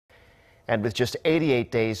And with just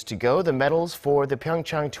 88 days to go, the medals for the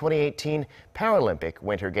PyeongChang 2018 Paralympic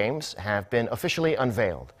Winter Games have been officially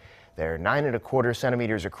unveiled. They're 9¼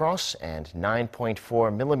 centimeters across and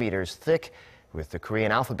 9.4 millimeters thick, with the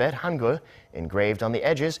Korean alphabet Hangeul engraved on the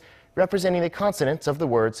edges, representing the consonants of the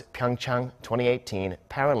words PyeongChang 2018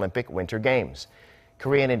 Paralympic Winter Games.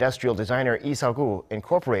 Korean industrial designer Lee Suk-woo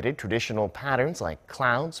incorporated traditional patterns like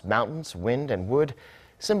clouds, mountains, wind, and wood,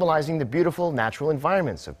 symbolizing the beautiful natural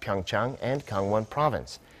environments of PyeongChang and Gangwon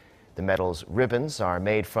Province. The medal's ribbons are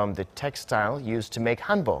made from the textile used to make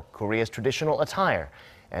hanbok, Korea's traditional attire,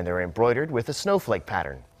 and they're embroidered with a snowflake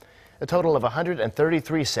pattern. A total of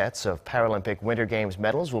 133 sets of Paralympic Winter Games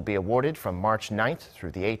medals will be awarded from March 9th through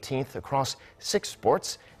the 18th across 6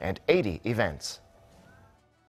 sports and 80 events.